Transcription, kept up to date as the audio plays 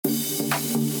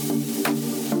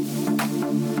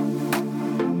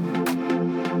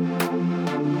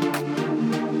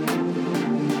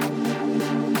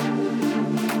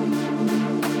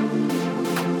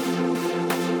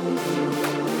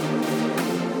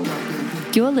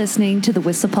You're listening to the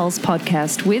Whistler Pulse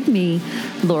podcast with me,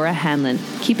 Laura Hanlon,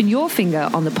 keeping your finger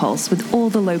on the pulse with all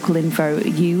the local info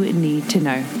you need to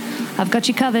know. I've got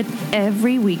you covered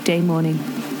every weekday morning.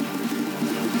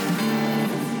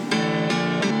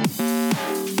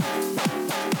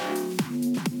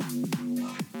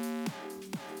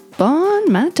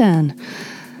 Bon matin.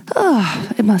 Oh,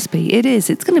 it must be. It is.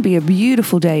 It's going to be a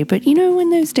beautiful day. But you know, when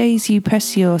those days you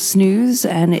press your snooze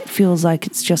and it feels like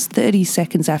it's just 30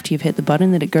 seconds after you've hit the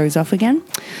button that it goes off again?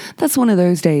 That's one of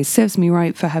those days. Serves me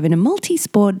right for having a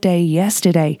multi-sport day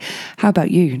yesterday. How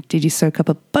about you? Did you soak up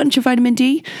a bunch of vitamin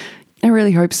D? I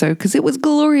really hope so, because it was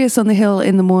glorious on the hill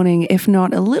in the morning, if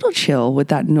not a little chill with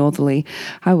that northerly.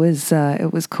 It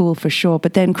was cool for sure.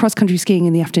 But then cross-country skiing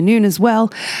in the afternoon as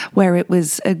well, where it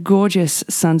was a gorgeous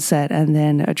sunset and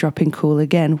then a dropping cool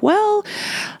again. Well,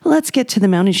 let's get to the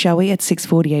mountain, shall we, at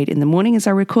 6:48 in the morning as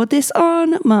I record this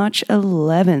on March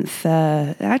 11th.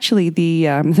 Actually, the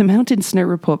mountain snow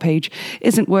report page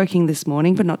isn't working this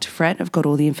morning, but not to fret. I've got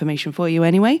all the information for you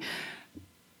anyway.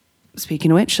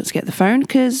 Speaking of which, let's get the phone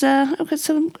because I've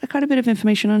got quite a bit of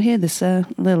information on here, this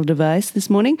little device this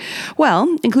morning.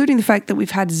 Well, including the fact that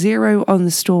we've had 0 on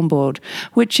the storm board,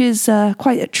 which is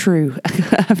quite true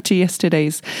after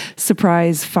yesterday's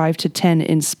surprise 5 to 10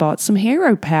 in spots. Some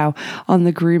hero pow on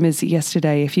the groomers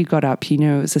yesterday. If you got up, you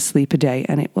know it was a sleeper day,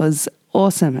 and it was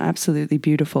awesome, absolutely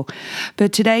beautiful.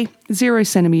 But today, 0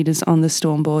 centimeters on the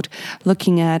storm board,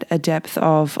 looking at a depth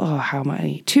of,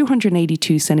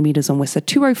 282 centimeters on Whistler,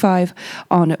 205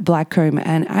 on Blackcomb,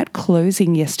 and at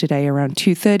closing yesterday around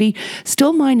 2:30,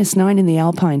 still -9 in the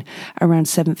Alpine around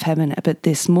 7th Heaven. But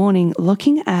this morning,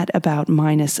 looking at about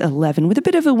 -11 with a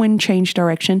bit of a wind change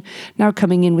direction, now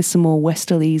coming in with some more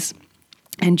westerlies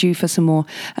and due for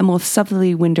a more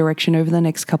southerly wind direction over the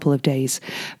next couple of days.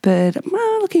 But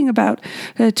looking about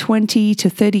 20 to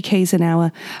 30 k's an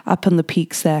hour up on the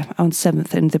peaks there on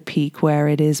 7th and the peak, where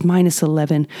it is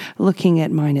 -11, looking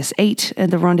at -8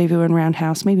 at the Rendezvous and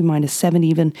Roundhouse, maybe -7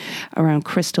 even around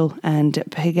Crystal and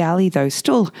Pig Alley, though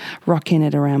still rocking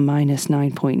at around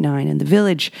 -9.9. And the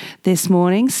Village this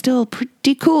morning, still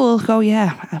pretty cool. Oh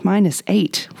yeah,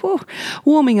 -8. Whew.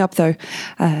 Warming up though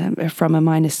from a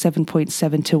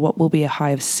 -7.7 to what will be a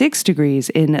high of 6 degrees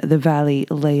in the valley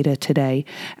later today,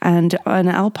 and an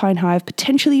Alpine high of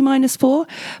potentially -4,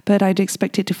 but I'd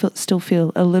expect it to still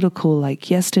feel a little cool like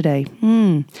yesterday.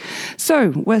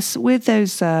 So with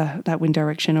those that wind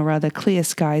direction, or rather clear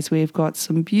skies, we've got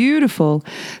some beautiful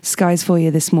skies for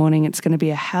you this morning. It's going to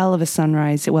be a hell of a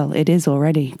sunrise. Well, it is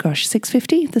already. Gosh,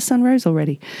 6:50, the sun rose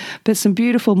already. But some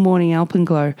beautiful morning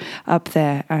alpenglow up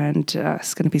there, and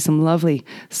it's going to be some lovely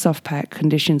soft pack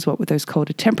conditions, what with those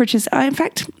colder temperatures. I'm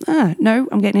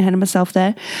getting ahead of myself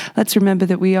there. Let's remember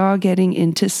that we are getting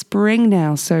into spring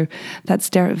now, so that's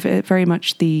very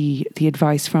much the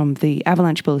advice from the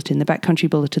Avalanche Bulletin, the Backcountry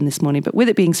Bulletin this morning. But with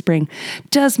it being spring,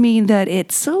 does mean that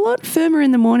it's a lot firmer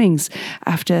in the mornings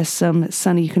after some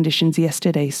sunny conditions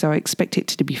yesterday, so I expect it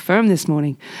to be firm this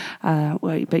morning.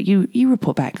 But you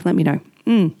report back, let me know.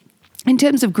 In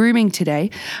terms of grooming today,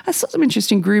 I saw some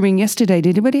interesting grooming yesterday.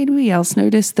 Did anybody else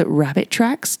notice that Rabbit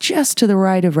Tracks, just to the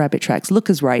right of Rabbit Tracks,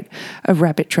 Looker's right of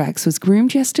Rabbit Tracks, was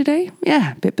groomed yesterday?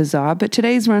 Yeah, a bit bizarre. But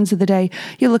today's runs of the day,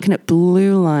 you're looking at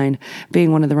Blue Line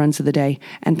being one of the runs of the day,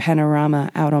 and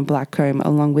Panorama out on Blackcomb,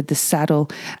 along with the Saddle,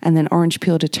 and then Orange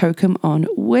Peel to Tokum on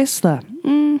Whistler.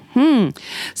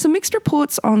 Some mixed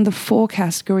reports on the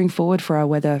forecast going forward for our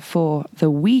weather for the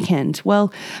weekend.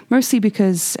 Well, mostly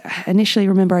because initially,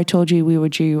 remember I told you we were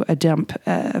due a dump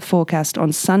forecast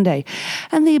on Sunday,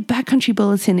 and the Backcountry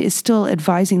Bulletin is still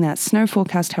advising that. Snow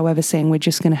forecast, however, saying we're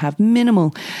just going to have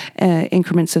minimal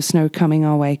increments of snow coming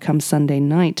our way come Sunday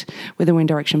night with a wind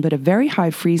direction, but a very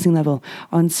high freezing level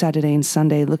on Saturday and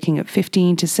Sunday, looking at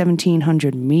 15 to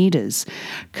 1700 meters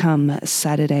come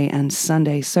Saturday and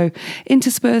Sunday. So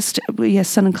interspersed, yes,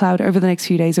 sun and cloud over the next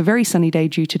few days. A very sunny day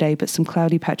due today, but some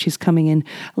cloudy patches coming in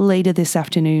later this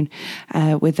afternoon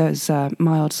with those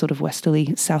mild sort of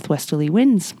southwesterly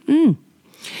winds. Yeah,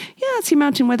 that's your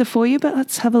mountain weather for you, but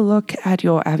let's have a look at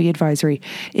your Avi advisory.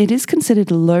 It is considered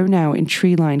low now in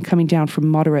tree line, coming down from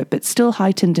moderate, but still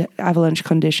heightened avalanche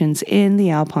conditions in the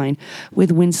Alpine,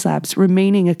 with wind slabs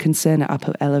remaining a concern at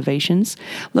upper elevations.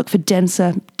 Look for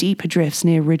denser, deeper drifts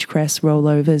near ridge crests,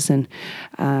 rollovers, and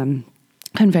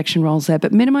convection rolls there,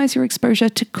 but minimize your exposure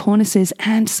to cornices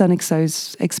and sun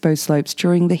exposed slopes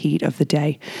during the heat of the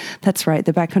day. That's right,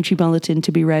 the Backcountry Bulletin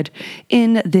to be read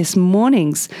in this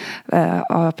morning's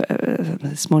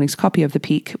copy of the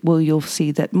Peak. Well, you'll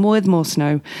see that more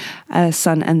snow,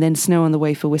 sun, and then snow on the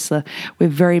way for Whistler. We're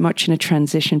very much in a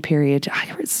transition period.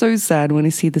 It's so sad when I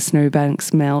see the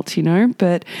snowbanks melt,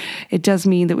 but it does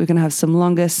mean that we're going to have some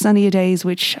longer, sunnier days,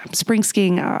 which spring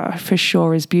skiing for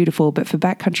sure is beautiful, but for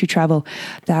backcountry travel,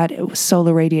 that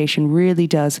solar radiation really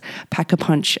does pack a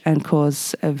punch and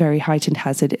cause a very heightened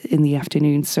hazard in the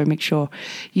afternoon. So make sure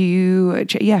you're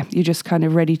just kind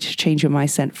of ready to change your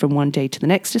mindset from one day to the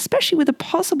next, especially with a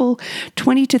possible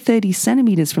 20 to 30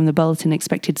 centimeters from the bulletin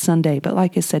expected Sunday. But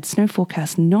like I said, snow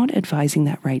forecast not advising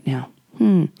that right now.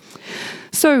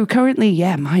 So currently,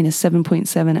 minus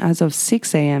 7.7 as of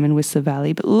 6 a.m. in Whistler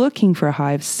Valley, but looking for a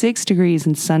high of 6 degrees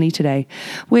and sunny today,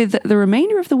 with the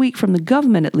remainder of the week from the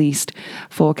government at least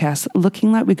forecast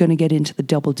looking like we're going to get into the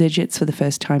double digits for the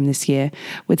first time this year,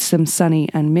 with some sunny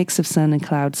and mix of sun and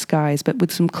cloud skies, but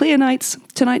with some clear nights.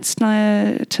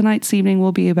 Tonight's evening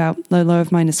will be about a low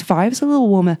of minus 5, so a little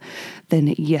warmer than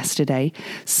yesterday.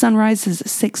 Sunrise is at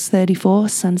 6:34,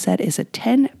 sunset is at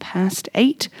 10 past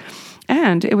 8.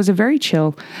 And it was a very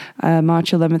chill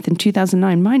March 11th in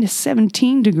 2009, minus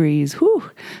 17 degrees.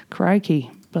 Whew, crikey.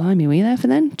 Blimey, were you there for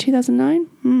then?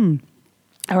 2009?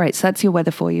 All right, so that's your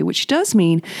weather for you, which does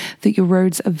mean that your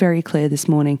roads are very clear this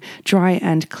morning, dry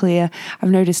and clear.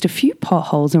 I've noticed a few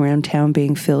potholes around town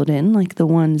being filled in, like the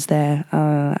ones there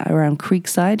around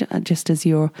Creekside, just as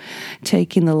you're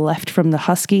taking the left from the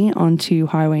Husky onto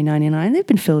Highway 99. They've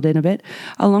been filled in a bit,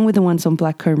 along with the ones on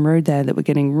Blackcomb Road there that were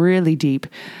getting really deep.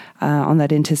 On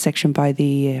that intersection by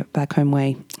the Blackcomb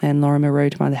Way and Lorimer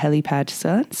Road by the helipad. So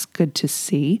that's good to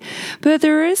see. But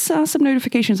there is some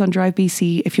notifications on Drive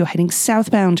BC if you're heading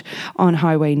southbound on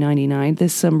Highway 99.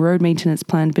 There's some road maintenance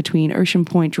planned between Ocean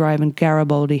Point Drive and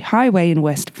Garibaldi Highway in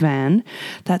West Van.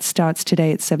 That starts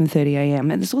today at 7:30 a.m.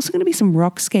 And there's also going to be some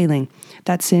rock scaling.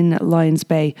 That's in Lions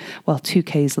Bay, 2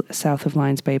 Ks south of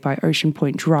Lions Bay by Ocean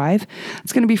Point Drive.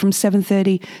 It's going to be from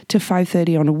 7:30 to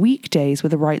 5:30 on weekdays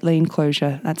with a right lane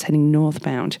closure. That's heading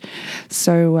northbound.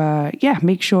 So,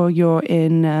 make sure you're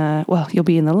in, you'll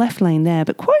be in the left lane there,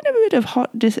 but quite a bit of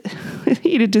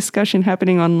heated discussion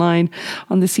happening online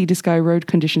on the Sea to Sky Road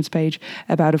Conditions page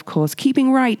about, of course,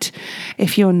 keeping right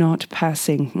if you're not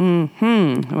passing.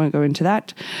 I won't go into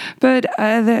that. But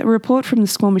the report from the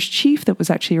Squamish Chief that was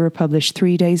actually republished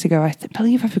 3 days ago, I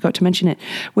believe I forgot to mention it,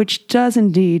 which does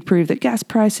indeed prove that gas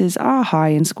prices are high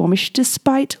in Squamish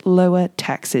despite lower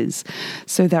taxes.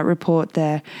 So that report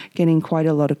there getting quite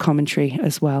a lot of commentary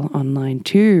as well online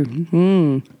too.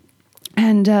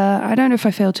 And I don't know if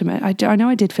I failed to I know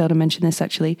I did fail to mention this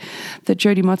actually, that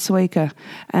Jodie Motsueka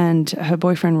and her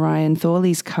boyfriend Ryan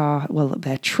Thorley's car,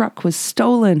 their truck was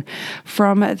stolen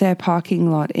from their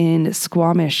parking lot in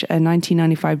Squamish, a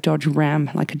 1995 Dodge Ram,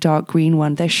 like a dark green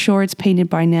one. They're sure it's painted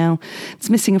by now. It's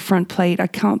missing a front plate. I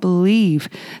can't believe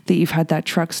that you've had that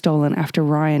truck stolen after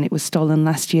Ryan. It was stolen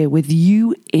last year with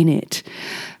you in it.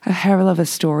 A hell of a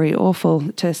story.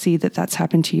 Awful to see that that's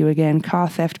happened to you again. Car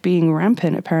theft being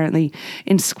rampant, apparently,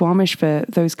 in Squamish for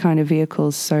those kind of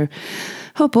vehicles. So,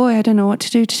 oh boy, I don't know what to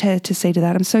do to say to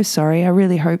that. I'm so sorry. I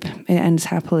really hope it ends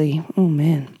happily. Oh,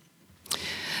 man.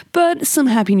 But some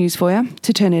happy news for you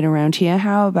to turn it around here.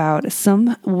 How about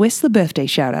some Whistler birthday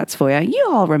shout-outs for you? You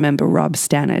all remember Rob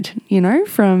Stannard,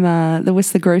 from the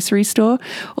Whistler grocery store.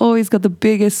 Always got the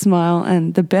biggest smile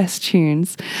and the best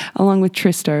tunes, along with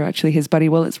Tristo, actually his buddy.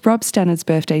 Well, it's Rob Stannard's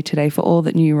birthday today for all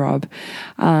that knew Rob.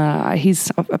 He's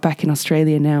back in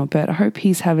Australia now, but I hope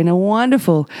he's having a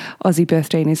wonderful Aussie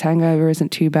birthday and his hangover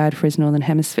isn't too bad for his Northern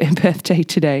Hemisphere birthday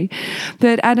today.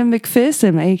 But Adam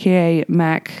McPherson, a.k.a.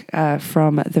 Mac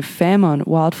from the Fairmont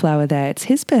Wildflower there. It's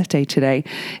his birthday today.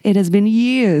 It has been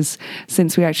years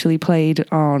since we actually played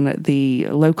on the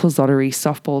local Zottery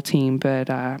softball team. But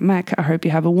Mac, I hope you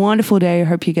have a wonderful day. I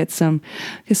hope you get some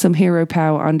hero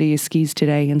power under your skis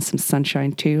today and some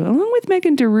sunshine too, along with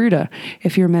Megan Deruda.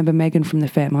 If you remember Megan from the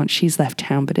Fairmont, she's left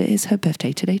town, but it is her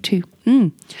birthday today too.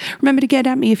 Remember to get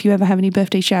at me if you ever have any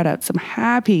birthday shout outs. I'm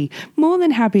more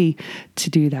than happy to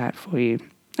do that for you.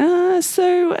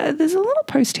 So there's a little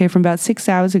post here from about 6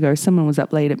 hours ago. Someone was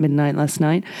up late at midnight last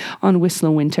night on Whistler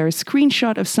Winter. A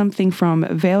screenshot of something from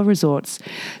Vail Resorts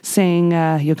saying,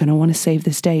 you're going to want to save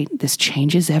this date. This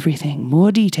changes everything.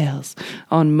 More details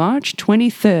on March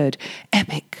 23rd.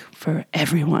 Epic for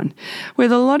everyone.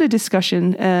 With a lot of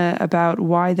discussion about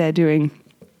why they're doing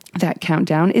that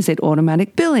countdown? Is it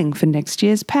automatic billing for next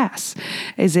year's pass?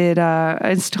 Is it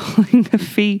installing a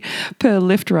fee per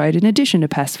lift ride in addition to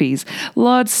pass fees?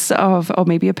 Or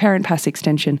maybe a parent pass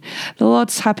extension.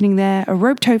 Lots happening there. A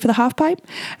rope tow for the half pipe.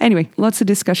 Anyway, lots of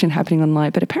discussion happening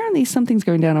online, but apparently something's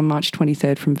going down on March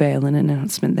 23rd from Vale, an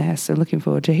announcement there. So looking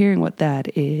forward to hearing what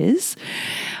that is.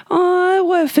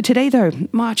 Well, for today though,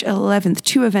 March 11th,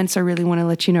 2 events I really want to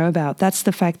let you know about. That's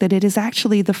the fact that it is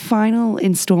actually the final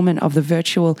installment of the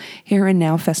virtual Here and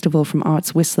Now Festival from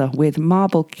Arts Whistler, with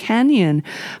Marble Canyon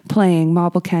playing.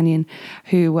 Marble Canyon,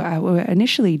 who were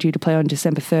initially due to play on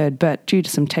December 3rd, but due to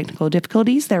some technical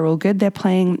difficulties, they're all good. They're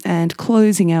playing and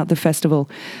closing out the festival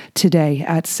today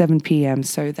at 7 p.m.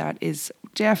 So that is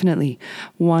definitely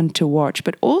one to watch,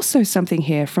 but also something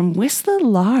here from Whistler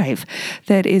Live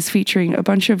that is featuring a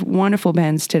bunch of wonderful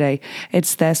bands today.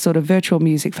 It's their sort of virtual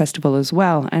music festival as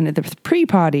well. And the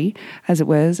pre-party, as it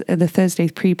was, the Thursday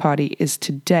pre-party is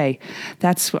today.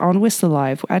 That's on Whistler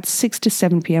Live at 6 to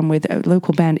 7 p.m. with a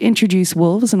local band, Introduce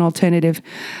Wolves, an alternative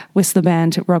Whistler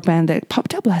band, rock band that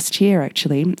popped up last year,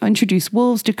 actually. Introduce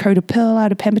Wolves, Dakota Pearl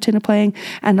out of Pemberton are playing,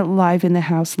 and Live in the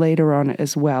House later on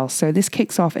as well. So this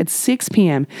kicks off at 6 p.m.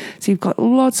 So you've got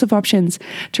lots of options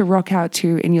to rock out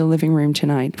to in your living room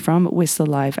tonight from Whistler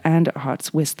Live and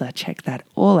Arts Whistler. Check that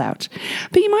all out.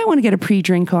 But you might want to get a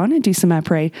pre-drink on and do some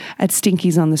après at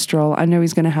Stinky's on the Stroll. I know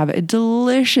he's going to have a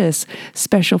delicious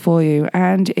special for you,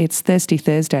 and it's Thirsty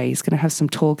Thursday. He's going to have some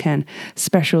tall can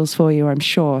specials for you, I'm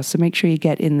sure. So make sure you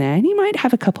get in there, and he might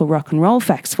have a couple rock and roll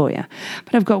facts for you.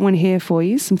 But I've got one here for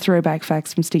you, some throwback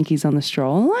facts from Stinky's on the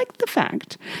Stroll, like the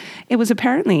fact it was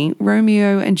apparently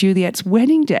Romeo and Juliet's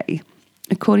wedding day,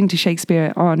 according to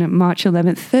Shakespeare, on March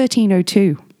 11th,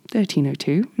 1302.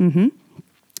 1302,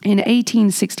 In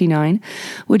 1869,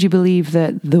 would you believe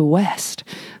that the West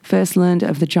first learned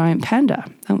of the giant panda?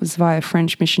 That was via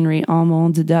French missionary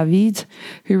Armand David,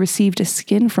 who received a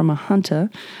skin from a hunter.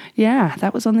 Yeah,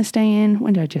 that was on this day in,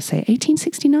 when did I just say,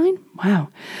 1869? Wow.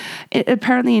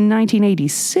 Apparently in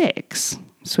 1986...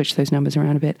 switch those numbers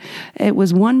around a bit. It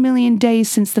was 1 million days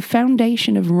since the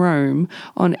foundation of Rome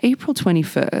on April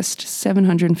 21st,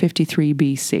 753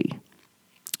 BC.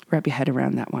 Wrap your head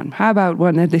around that one. How about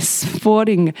one of this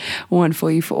sporting one for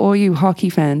you, for all you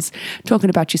hockey fans, talking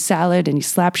about your salad and your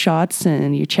slap shots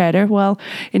and your cheddar? Well,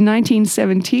 in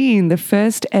 1917, the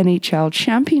first NHL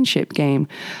championship game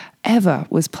ever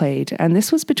was played, and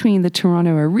this was between the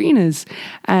Toronto Arenas,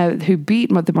 who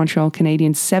beat the Montreal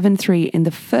Canadiens 7-3 in the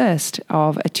first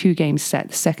of a 2-game set.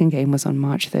 The second game was on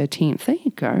March 13th. There you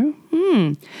go.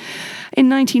 In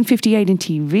 1958 in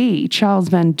TV, Charles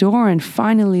Van Doren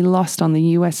finally lost on the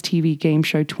US TV game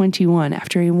show 21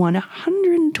 after he won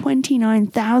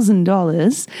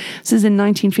 $129,000. This is in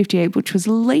 1958, which was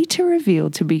later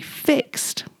revealed to be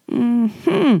fixed.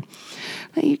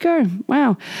 There you go.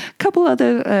 Wow. A couple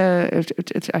other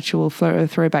actual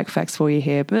throwback facts for you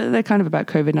here, but they're kind of about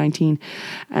COVID-19.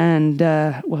 And,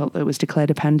 well, it was declared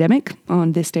a pandemic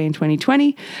on this day in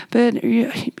 2020. But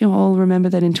you all remember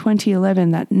that in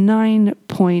 2011, that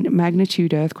 9-point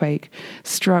magnitude earthquake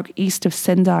struck east of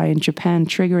Sendai in Japan,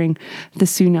 triggering the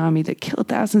tsunami that killed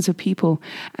thousands of people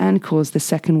and caused the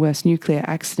second worst nuclear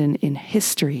accident in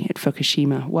history at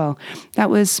Fukushima. Well, that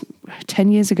was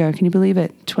 10 years ago. Can you believe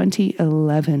it? 2011.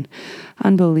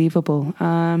 Unbelievable.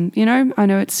 I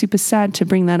know it's super sad to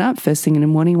bring that up first thing in the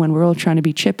morning when we're all trying to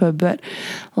be chipper, but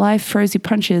life throws you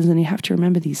punches and you have to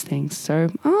remember these things. So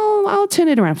I'll turn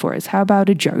it around for us. How about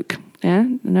a joke? Yeah?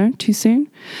 No? Too soon?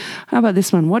 How about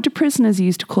this one? What do prisoners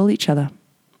use to call each other?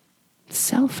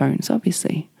 Cell phones,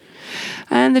 obviously.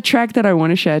 And the track that I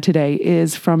want to share today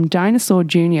is from Dinosaur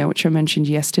Jr., which I mentioned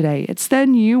yesterday. It's their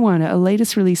new one, a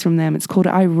latest release from them. It's called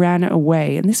I Ran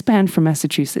Away. And this band from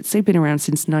Massachusetts, they've been around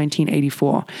since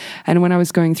 1984. And when I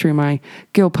was going through my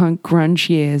girl punk grunge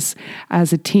years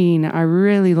as a teen, I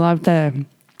really loved a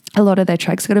lot of their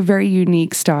tracks. Got a very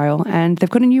unique style, and they've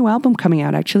got a new album coming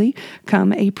out actually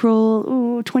come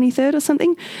April 23rd or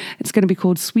something. It's going to be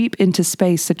called Sweep Into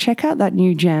Space. So check out that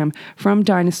new jam from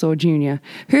Dinosaur Jr.,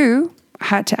 who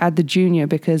had to add the junior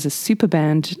because a super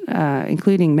band,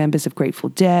 including members of Grateful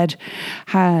Dead,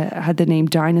 had the name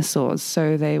Dinosaurs.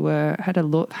 So they were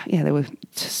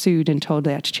sued and told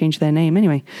they had to change their name.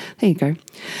 Anyway, there you go.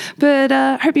 But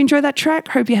hope you enjoy that track.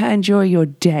 Hope you enjoy your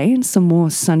day and some more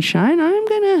sunshine. I'm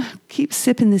going to keep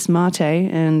sipping this mate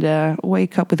and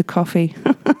wake up with a coffee.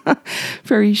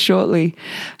 very shortly.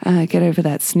 Get over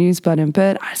that snooze button.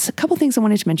 But a couple things I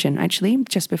wanted to mention, actually,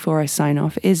 just before I sign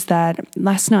off, is that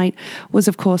last night was,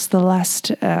 of course, the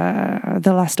last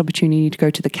opportunity to go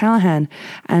to the Callahan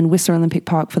and Whistler Olympic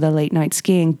Park for the late night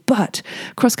skiing. But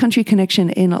Cross Country Connection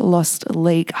in Lost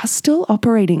Lake are still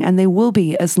operating, and they will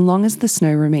be as long as the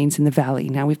snow remains in the valley.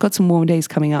 Now, we've got some warm days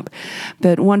coming up,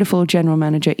 but wonderful general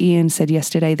manager Ian said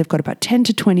yesterday they've got about 10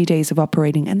 to 20 days of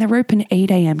operating, and they're open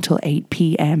 8 a.m. till 8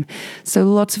 p.m. So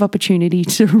lots of opportunity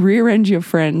to rear-end your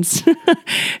friends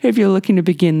if you're looking to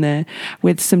begin there,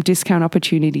 with some discount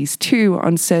opportunities too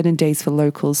on certain days for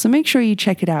locals. So make sure you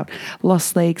check it out.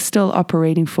 Lost Lake still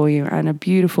operating for you, and a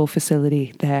beautiful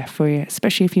facility there for you,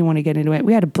 especially if you want to get into it.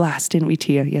 We had a blast, didn't we,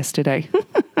 Tia, yesterday?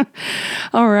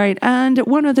 All right. And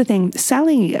one other thing,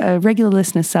 Sally, a regular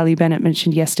listener, Sally Bennett,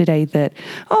 mentioned yesterday that,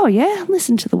 oh yeah,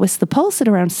 listen to the Whistler Pulse at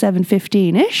around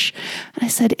 7:15-ish. And I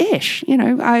said, ish,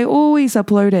 I always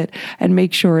upload it and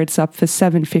make sure it's up for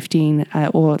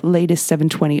 7:15 or latest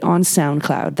 7:20 on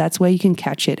SoundCloud. That's where you can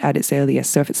catch it at its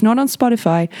earliest. So if it's not on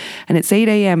Spotify and it's 8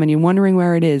 a.m. and you're wondering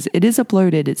where it is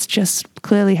uploaded. It's just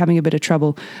clearly having a bit of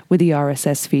trouble with the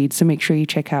RSS feed. So make sure you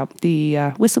check out the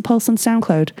Whistler Pulse on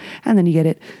SoundCloud, and then you get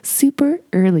it super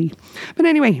early. But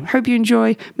anyway, hope you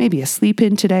enjoy maybe a sleep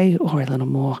in today or a little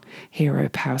more Hero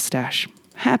Power Stash.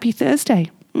 Happy Thursday.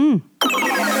 The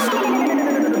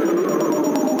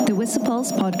Whistler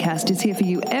Pulse podcast is here for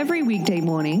you every weekday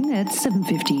morning at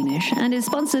 7:15-ish and is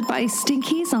sponsored by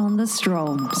Stinkies on the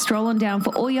Stroll. Stroll on down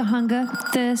for all your hunger,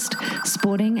 thirst,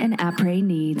 sporting and après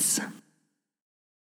needs.